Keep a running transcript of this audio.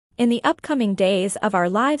In the upcoming Days of Our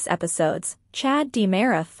Lives episodes, Chad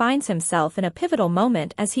DiMera finds himself in a pivotal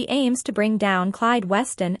moment as he aims to bring down Clyde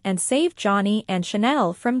Weston and save Johnny and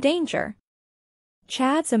Chanel from danger.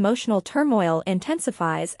 Chad's emotional turmoil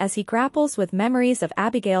intensifies as he grapples with memories of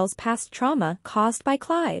Abigail's past trauma caused by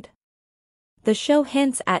Clyde. The show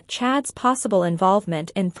hints at Chad's possible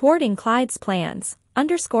involvement in thwarting Clyde's plans,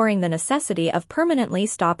 underscoring the necessity of permanently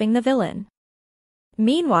stopping the villain.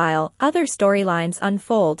 Meanwhile, other storylines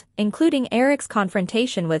unfold, including Eric's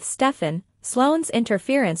confrontation with Stefan, Sloane's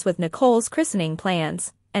interference with Nicole's christening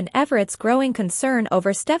plans, and Everett's growing concern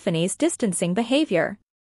over Stephanie's distancing behavior.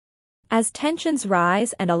 As tensions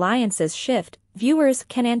rise and alliances shift, viewers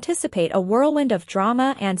can anticipate a whirlwind of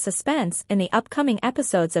drama and suspense in the upcoming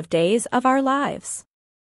episodes of Days of Our Lives.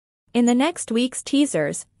 In the next week's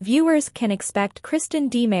teasers, viewers can expect Kristen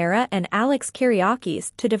DiMera and Alex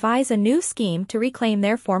Kyriakis to devise a new scheme to reclaim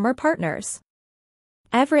their former partners.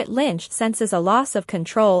 Everett Lynch senses a loss of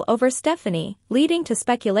control over Stephanie, leading to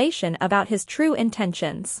speculation about his true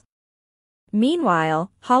intentions. Meanwhile,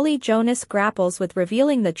 Holly Jonas grapples with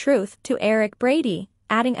revealing the truth to Eric Brady,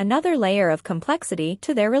 adding another layer of complexity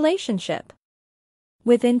to their relationship.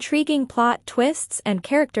 With intriguing plot twists and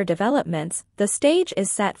character developments, the stage is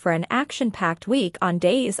set for an action-packed week on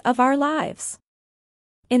Days of Our Lives.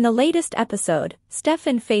 In the latest episode,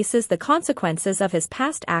 Stefan faces the consequences of his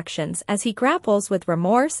past actions as he grapples with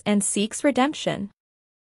remorse and seeks redemption.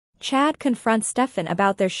 Chad confronts Stefan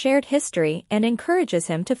about their shared history and encourages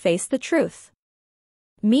him to face the truth.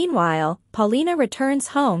 Meanwhile, Paulina returns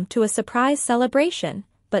home to a surprise celebration,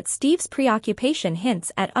 but Steve's preoccupation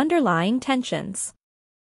hints at underlying tensions.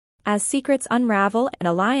 As secrets unravel and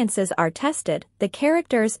alliances are tested, the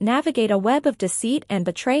characters navigate a web of deceit and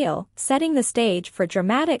betrayal, setting the stage for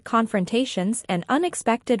dramatic confrontations and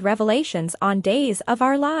unexpected revelations on Days of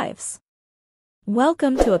Our Lives.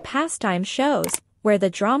 Welcome to a Pastime shows, where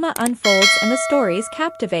the drama unfolds and the stories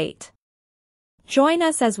captivate. Join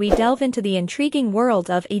us as we delve into the intriguing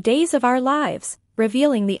world of Days of Our Lives,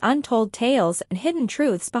 revealing the untold tales and hidden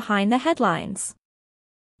truths behind the headlines.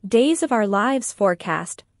 Days of Our Lives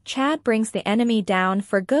forecast: Chad brings the enemy down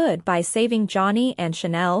for good by saving Johnny and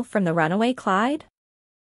Chanel from the runaway Clyde?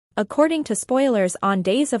 According to spoilers on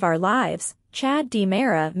Days of Our Lives, Chad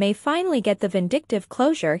DiMera may finally get the vindictive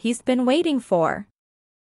closure he's been waiting for.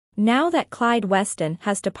 Now that Clyde Weston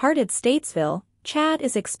has departed Statesville, Chad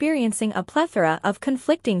is experiencing a plethora of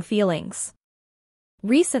conflicting feelings.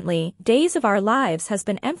 Recently, Days of Our Lives has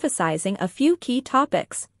been emphasizing a few key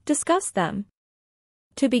topics. Discuss them.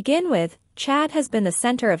 To begin with, Chad has been the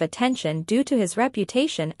center of attention due to his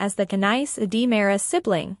reputation as the Clyde DiMera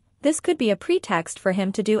sibling. This could be a pretext for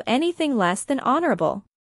him to do anything less than honorable.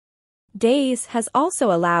 Days has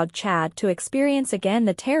also allowed Chad to experience again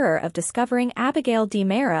the terror of discovering Abigail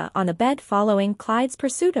DiMera on the bed following Clyde's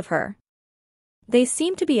pursuit of her. They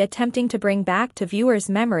seem to be attempting to bring back to viewers'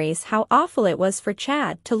 memories how awful it was for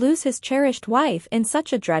Chad to lose his cherished wife in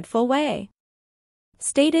such a dreadful way.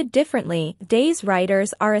 Stated differently, Days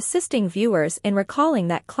writers are assisting viewers in recalling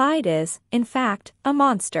that Clyde is, in fact, a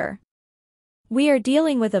monster. We are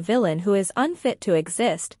dealing with a villain who is unfit to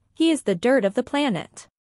exist. He is the dirt of the planet.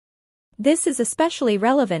 This is especially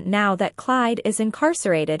relevant now that Clyde is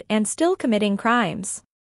incarcerated and still committing crimes.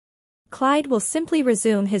 Clyde will simply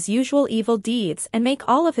resume his usual evil deeds and make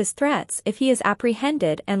all of his threats if he is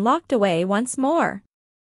apprehended and locked away once more.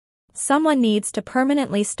 Someone needs to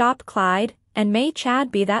permanently stop Clyde, and may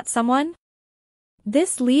Chad be that someone?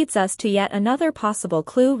 This leads us to yet another possible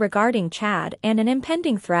clue regarding Chad and an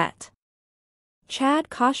impending threat. Chad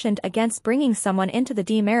cautioned against bringing someone into the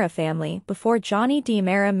DiMera family before Johnny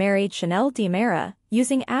DiMera married Chanel DiMera,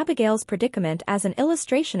 using Abigail's predicament as an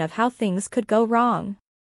illustration of how things could go wrong.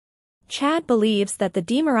 Chad believes that the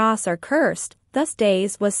DiMeras are cursed, thus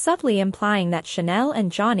Days was subtly implying that Chanel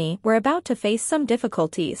and Johnny were about to face some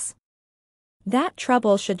difficulties. That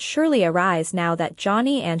trouble should surely arise now that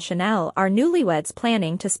Johnny and Chanel are newlyweds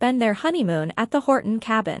planning to spend their honeymoon at the Horton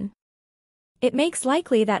cabin. It makes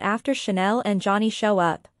likely that after Chanel and Johnny show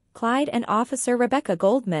up, Clyde and Officer Rebecca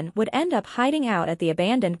Goldman would end up hiding out at the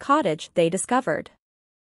abandoned cottage they discovered.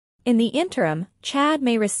 In the interim, Chad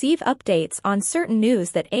may receive updates on certain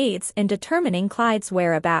news that aids in determining Clyde's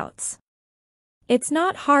whereabouts. It's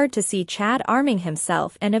not hard to see Chad arming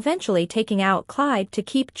himself and eventually taking out Clyde to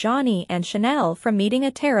keep Johnny and Chanel from meeting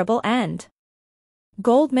a terrible end.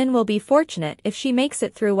 Goldman will be fortunate if she makes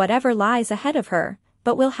it through whatever lies ahead of her,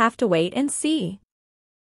 but we'll have to wait and see.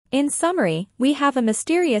 In summary, we have a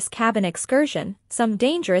mysterious cabin excursion, some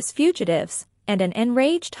dangerous fugitives, and an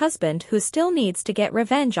enraged husband who still needs to get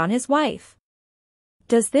revenge on his wife.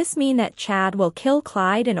 Does this mean that Chad will kill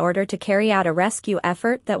Clyde in order to carry out a rescue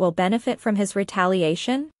effort that will benefit from his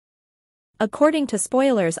retaliation? According to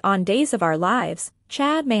spoilers on Days of Our Lives,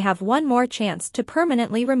 Chad may have one more chance to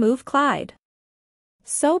permanently remove Clyde.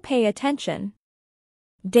 So pay attention.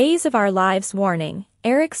 Days of Our Lives warning: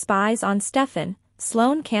 Eric spies on Stefan,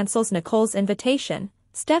 Sloane cancels Nicole's invitation,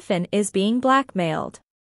 Stefan is being blackmailed.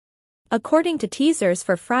 According to teasers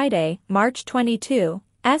for Friday, March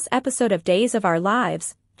 22's episode of Days of Our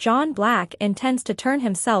Lives, John Black intends to turn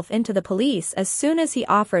himself into the police as soon as he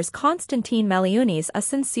offers Constantine Meliunis a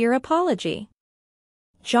sincere apology.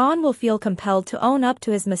 John will feel compelled to own up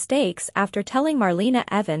to his mistakes after telling Marlena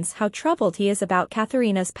Evans how troubled he is about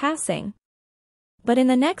Katharina's passing. But in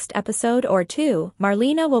the next episode or two,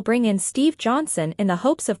 Marlena will bring in Steve Johnson in the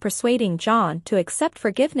hopes of persuading John to accept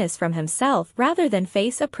forgiveness from himself rather than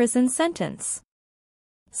face a prison sentence.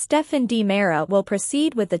 Stefan DiMera will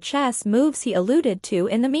proceed with the chess moves he alluded to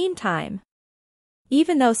in the meantime.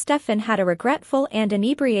 Even though Stefan had a regretful and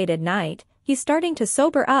inebriated night, he's starting to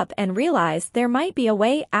sober up and realize there might be a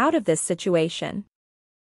way out of this situation.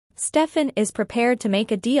 Stefan is prepared to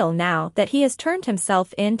make a deal now that he has turned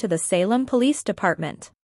himself in to the Salem Police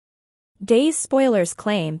Department. Days spoilers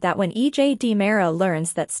claim that when EJ DiMera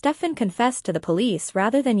learns that Stefan confessed to the police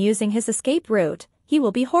rather than using his escape route, he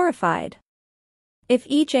will be horrified. If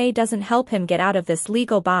EJ doesn't help him get out of this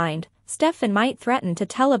legal bind, Stefan might threaten to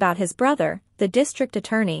tell about his brother, the district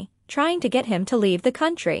attorney, trying to get him to leave the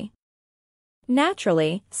country.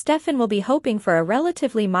 Naturally, Stefan will be hoping for a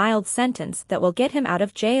relatively mild sentence that will get him out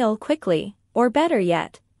of jail quickly, or better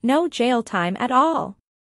yet, no jail time at all.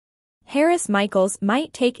 Harris Michaels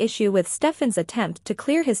might take issue with Stefan's attempt to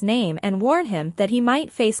clear his name and warn him that he might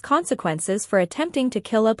face consequences for attempting to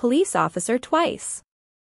kill a police officer twice.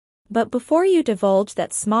 But before you divulge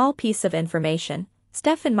that small piece of information,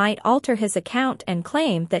 Stefan might alter his account and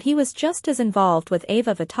claim that he was just as involved with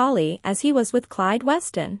Ava Vitale as he was with Clyde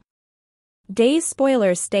Weston. Days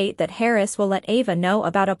spoilers state that Harris will let Ava know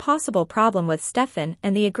about a possible problem with Stefan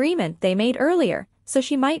and the agreement they made earlier, so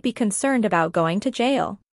she might be concerned about going to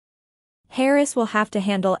jail. Harris will have to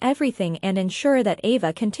handle everything and ensure that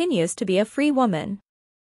Ava continues to be a free woman.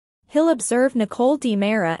 He'll observe Nicole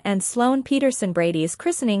DiMera and Sloane Peterson Brady's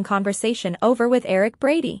christening conversation over with Eric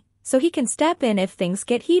Brady, so he can step in if things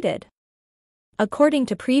get heated. According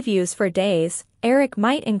to previews for Days, Eric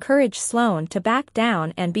might encourage Sloane to back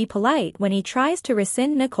down and be polite when he tries to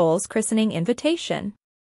rescind Nicole's christening invitation.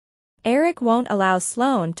 Eric won't allow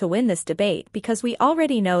Sloane to win this debate because we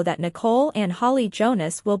already know that Nicole and Holly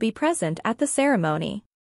Jonas will be present at the ceremony.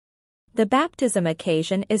 The baptism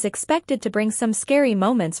occasion is expected to bring some scary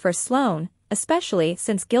moments for Sloane, especially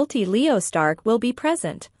since guilty Leo Stark will be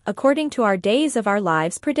present, according to our Days of Our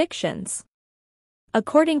Lives predictions.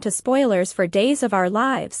 According to spoilers for Days of Our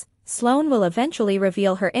Lives, Sloane will eventually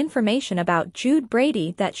reveal her information about Jude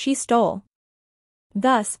Brady that she stole.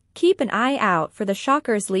 Thus, keep an eye out for the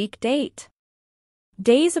Shockers leak date.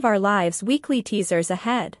 Days of Our Lives weekly teasers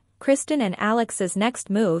ahead, Kristen and Alex's next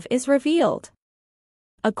move is revealed.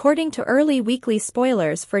 According to early weekly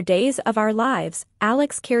spoilers for Days of Our Lives,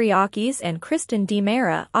 Alex Kyriakis and Kristen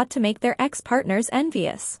DiMera ought to make their ex-partners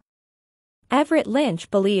envious. Everett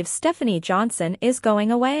Lynch believes Stephanie Johnson is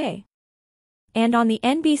going away. And on the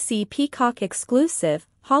NBC Peacock exclusive,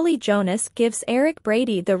 Holly Jonas gives Eric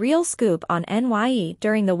Brady the real scoop on NYE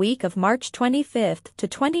during the week of March 25th to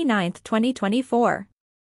 29th, 2024.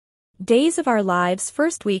 Days of Our Lives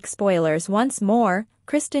first week spoilers once more,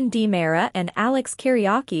 Kristen DiMera and Alex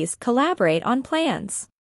Kyriakis collaborate on plans.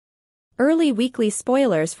 Early weekly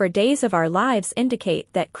spoilers for Days of Our Lives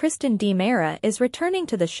indicate that Kristen DiMera is returning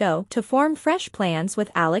to the show to form fresh plans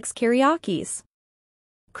with Alex Kyriakis.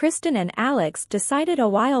 Kristen and Alex decided a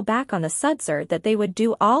while back on the Sudser that they would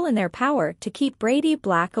do all in their power to keep Brady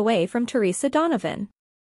Black away from Teresa Donovan.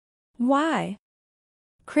 Why?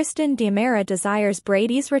 Kristen DiMera desires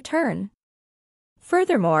Brady's return.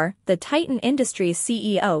 Furthermore, the Titan Industries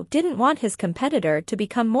CEO didn't want his competitor to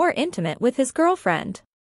become more intimate with his girlfriend.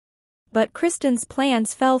 But Kristen's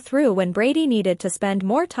plans fell through when Brady needed to spend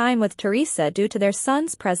more time with Teresa due to their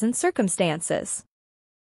son's present circumstances.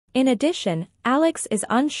 In addition, Alex is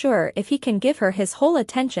unsure if he can give her his whole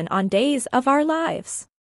attention on Days of Our Lives.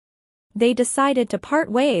 They decided to part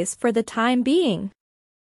ways for the time being.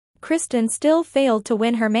 Kristen still failed to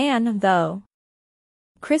win her man, though.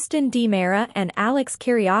 Kristen DiMera and Alex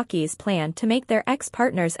Kyriakis plan to make their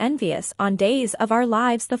ex-partners envious on Days of Our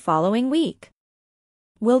Lives the following week.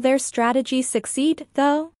 Will their strategy succeed,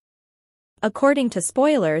 though? According to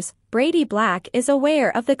spoilers, Brady Black is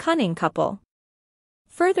aware of the cunning couple.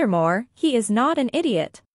 Furthermore, he is not an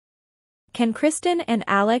idiot. Can Kristen and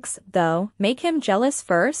Alex, though, make him jealous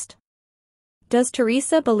first? Does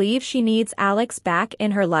Teresa believe she needs Alex back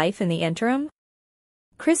in her life in the interim?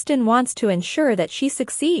 Kristen wants to ensure that she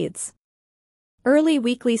succeeds. Early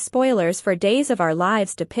weekly spoilers for Days of Our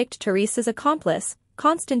Lives depict Teresa's accomplice,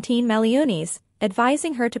 Constantine Meliunis,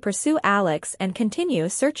 advising her to pursue Alex and continue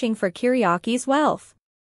searching for Kiriaki's wealth.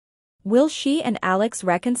 Will she and Alex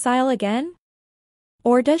reconcile again?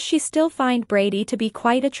 Or does she still find Brady to be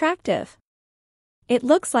quite attractive? It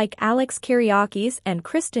looks like Alex Kiriakis and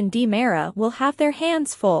Kristen DiMera will have their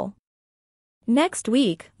hands full. Next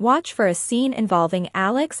week, watch for a scene involving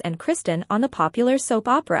Alex and Kristen on the popular soap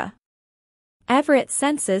opera. Everett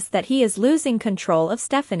senses that he is losing control of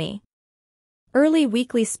Stephanie. Early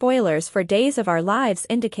weekly spoilers for Days of Our Lives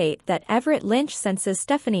indicate that Everett Lynch senses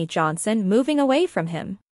Stephanie Johnson moving away from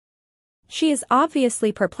him. She is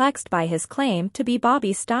obviously perplexed by his claim to be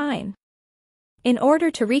Bobby Stein. In order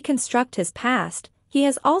to reconstruct his past, he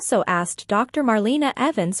has also asked Dr. Marlena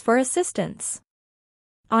Evans for assistance.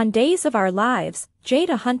 On Days of Our Lives,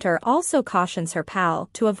 Jada Hunter also cautions her pal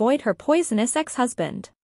to avoid her poisonous ex-husband.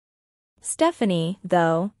 Stephanie,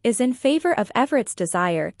 though, is in favor of Everett's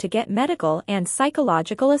desire to get medical and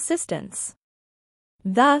psychological assistance.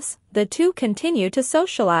 Thus, the two continue to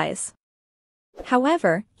socialize.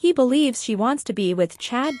 However, he believes she wants to be with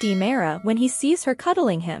Chad DiMera when he sees her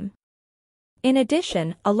cuddling him. In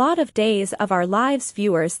addition, a lot of Days of Our Lives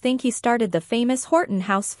viewers think he started the famous Horton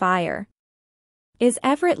House fire. Is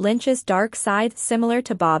Everett Lynch's dark side similar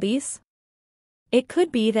to Bobby's? It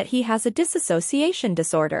could be that he has a dissociation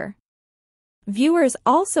disorder. Viewers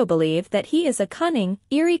also believe that he is a cunning,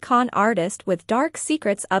 eerie con artist with dark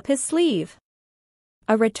secrets up his sleeve.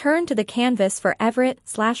 A return to the canvas for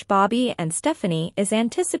Everett/Bobby and Stephanie is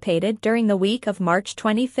anticipated during the week of March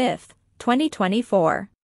 25,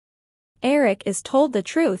 2024. Eric is told the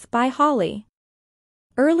truth by Holly.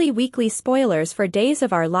 Early weekly spoilers for Days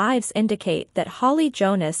of Our Lives indicate that Holly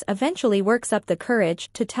Jonas eventually works up the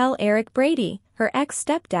courage to tell Eric Brady, her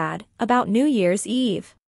ex-stepdad, about New Year's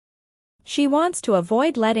Eve. She wants to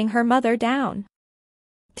avoid letting her mother down.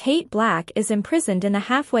 Tate Black is imprisoned in the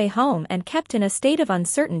halfway home and kept in a state of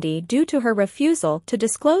uncertainty due to her refusal to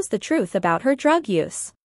disclose the truth about her drug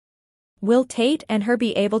use. Will Tate and her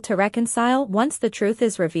be able to reconcile once the truth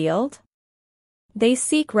is revealed? They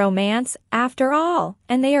seek romance, after all,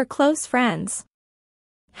 and they are close friends.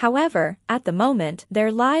 However, at the moment,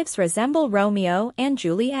 their lives resemble Romeo and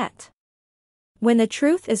Juliet. When the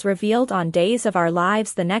truth is revealed on Days of Our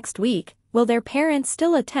Lives the next week, will their parents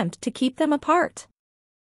still attempt to keep them apart?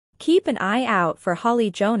 Keep an eye out for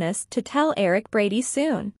Holly Jonas to tell Eric Brady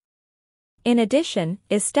soon. In addition,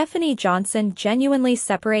 is Stephanie Johnson genuinely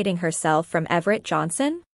separating herself from Everett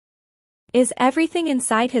Johnson? Is everything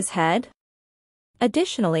inside his head?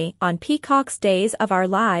 Additionally, on Peacock's Days of Our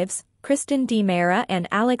Lives, Kristen DiMera and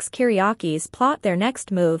Alex Kiriakis plot their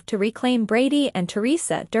next move to reclaim Brady and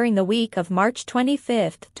Teresa during the week of March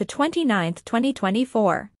 25 to 29,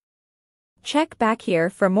 2024. Check back here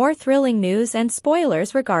for more thrilling news and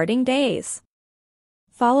spoilers regarding Days.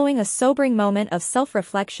 Following a sobering moment of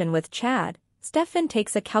self-reflection with Chad, Stefan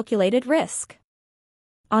takes a calculated risk.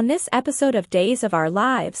 On this episode of Days of Our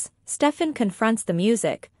Lives, Stefan confronts the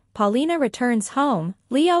music, Paulina returns home,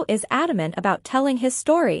 Leo is adamant about telling his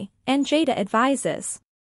story, and Jada advises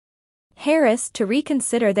Harris to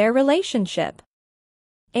reconsider their relationship.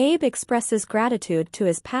 Abe expresses gratitude to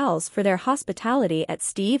his pals for their hospitality at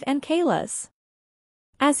Steve and Kayla's.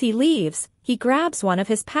 As he leaves, he grabs one of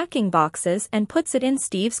his packing boxes and puts it in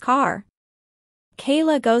Steve's car.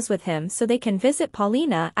 Kayla goes with him so they can visit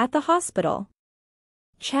Paulina at the hospital.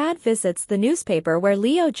 Chad visits the newspaper where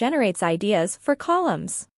Leo generates ideas for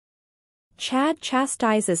columns. Chad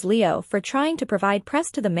chastises Leo for trying to provide press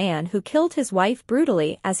to the man who killed his wife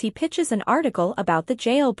brutally as he pitches an article about the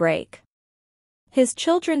jailbreak. His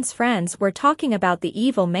children's friends were talking about the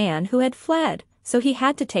evil man who had fled, so he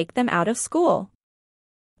had to take them out of school.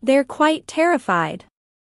 They're quite terrified.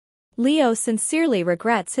 Leo sincerely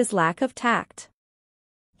regrets his lack of tact.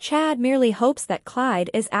 Chad merely hopes that Clyde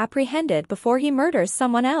is apprehended before he murders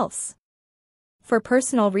someone else. For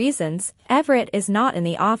personal reasons, Everett is not in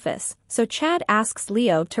the office, so Chad asks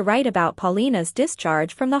Leo to write about Paulina's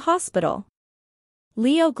discharge from the hospital.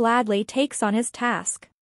 Leo gladly takes on his task.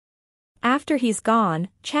 After he's gone,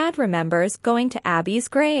 Chad remembers going to Abby's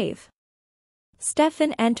grave.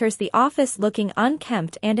 Stefan enters the office looking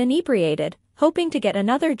unkempt and inebriated, hoping to get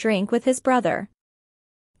another drink with his brother.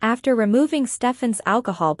 After removing Stefan's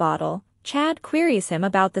alcohol bottle, Chad queries him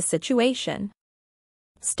about the situation.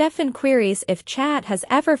 Stefan queries if Chad has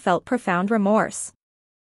ever felt profound remorse.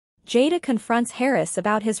 Jada confronts Harris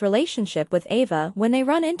about his relationship with Ava when they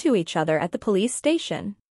run into each other at the police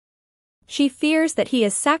station. She fears that he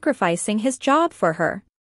is sacrificing his job for her.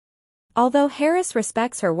 Although Harris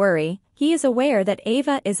respects her worry, he is aware that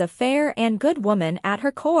Ava is a fair and good woman at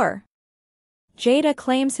her core. Jada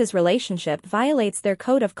claims his relationship violates their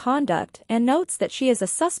code of conduct and notes that she is a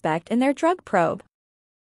suspect in their drug probe.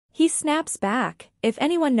 He snaps back, "If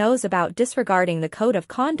anyone knows about disregarding the code of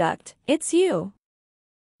conduct, it's you."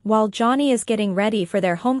 While Johnny is getting ready for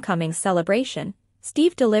their homecoming celebration,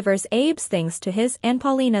 Steve delivers Abe's things to his and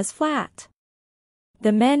Paulina's flat.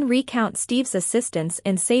 The men recount Steve's assistance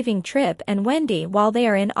in saving Trip and Wendy while they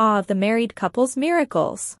are in awe of the married couple's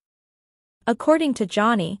miracles. According to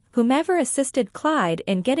Johnny, whomever assisted Clyde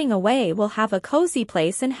in getting away will have a cozy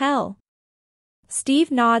place in hell. Steve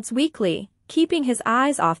nods weakly, keeping his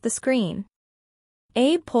eyes off the screen.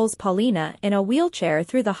 Abe pulls Paulina in a wheelchair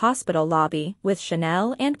through the hospital lobby with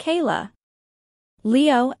Chanel and Kayla.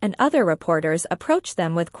 Leo and other reporters approach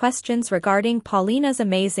them with questions regarding Paulina's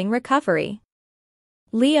amazing recovery.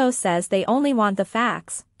 Leo says they only want the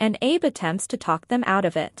facts, and Abe attempts to talk them out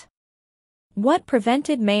of it. What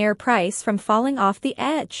prevented Mayor Price from falling off the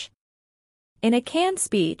edge? In a canned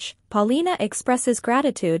speech, Paulina expresses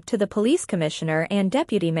gratitude to the police commissioner and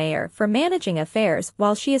deputy mayor for managing affairs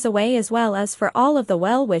while she is away, as well as for all of the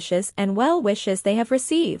well-wishes they have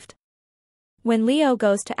received. When Leo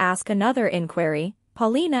goes to ask another inquiry,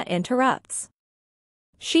 Paulina interrupts.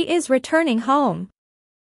 She is returning home.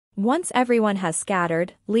 Once everyone has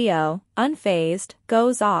scattered, Leo, unfazed,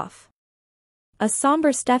 goes off. A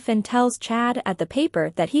somber Stefan tells Chad at the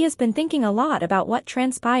paper that he has been thinking a lot about what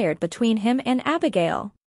transpired between him and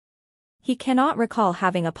Abigail. He cannot recall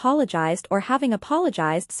having apologized or having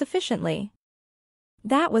apologized sufficiently.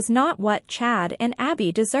 That was not what Chad and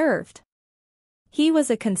Abby deserved. He was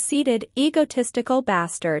a conceited, egotistical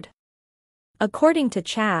bastard. According to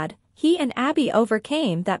Chad, he and Abby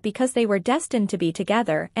overcame that because they were destined to be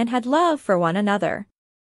together and had love for one another.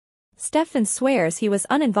 Stefan swears he was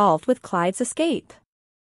uninvolved with Clyde's escape.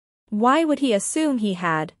 Why would he assume he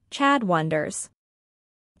had, Chad wonders.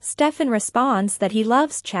 Stefan responds that he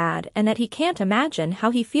loves Chad and that he can't imagine how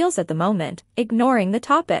he feels at the moment, ignoring the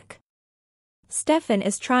topic. Stefan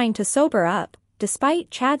is trying to sober up, despite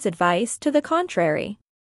Chad's advice to the contrary.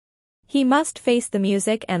 He must face the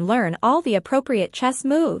music and learn all the appropriate chess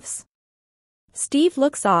moves. Steve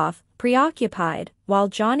looks off, preoccupied, while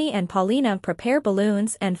Johnny and Paulina prepare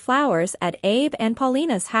balloons and flowers at Abe and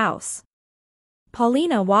Paulina's house.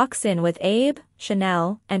 Paulina walks in with Abe,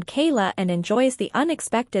 Chanel, and Kayla and enjoys the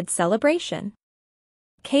unexpected celebration.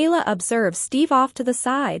 Kayla observes Steve off to the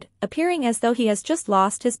side, appearing as though he has just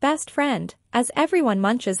lost his best friend, as everyone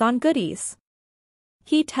munches on goodies.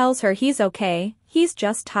 He tells her he's okay, he's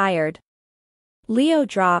just tired. Leo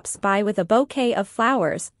drops by with a bouquet of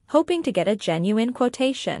flowers, hoping to get a genuine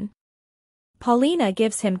quotation. Paulina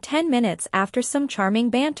gives him 10 minutes after some charming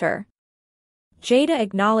banter. Jada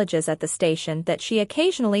acknowledges at the station that she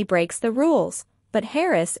occasionally breaks the rules, but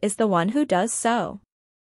Harris is the one who does so.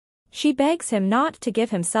 She begs him not to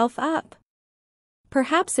give himself up.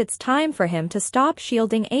 Perhaps it's time for him to stop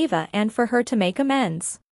shielding Ava and for her to make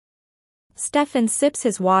amends. Stefan sips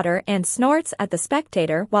his water and snorts at the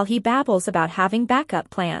spectator while he babbles about having backup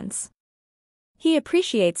plans. He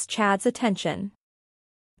appreciates Chad's attention.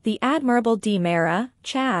 The admirable Demera,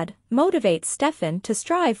 Chad, motivates Stefan to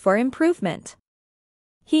strive for improvement.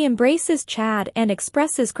 He embraces Chad and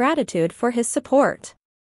expresses gratitude for his support.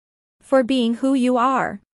 For being who you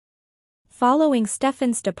are. Following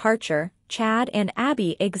Stefan's departure, Chad and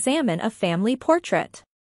Abby examine a family portrait.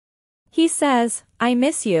 He says, "I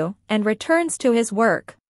miss you," and returns to his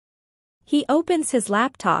work. He opens his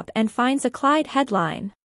laptop and finds a Clyde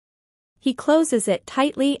headline. He closes it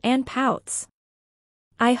tightly and pouts.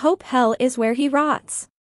 "I hope hell is where he rots."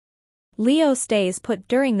 Leo stays put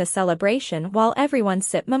during the celebration while everyone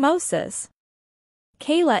sip mimosas.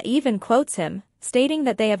 Kayla even quotes him, stating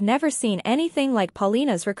that they have never seen anything like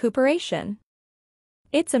Paulina's recuperation.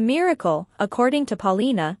 It's a miracle, according to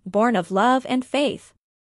Paulina, born of love and faith.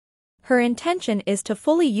 Her intention is to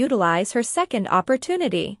fully utilize her second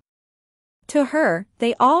opportunity. To her,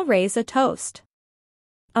 they all raise a toast.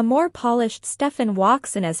 A more polished Stefan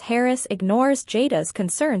walks in as Harris ignores Jada's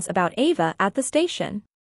concerns about Ava at the station.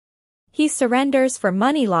 He surrenders for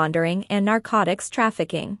money laundering and narcotics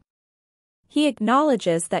trafficking. He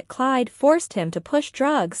acknowledges that Clyde forced him to push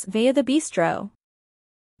drugs via the bistro.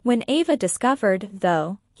 When Ava discovered,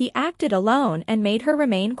 though, he acted alone and made her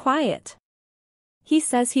remain quiet. He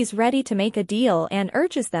says he's ready to make a deal and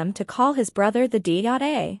urges them to call his brother the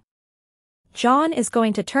DA. John is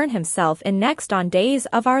going to turn himself in next on Days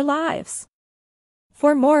of Our Lives.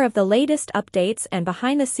 For more of the latest updates and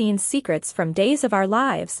behind-the-scenes secrets from Days of Our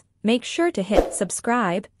Lives, make sure to hit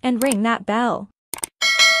subscribe and ring that bell.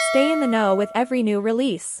 Stay in the know with every new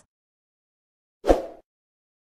release.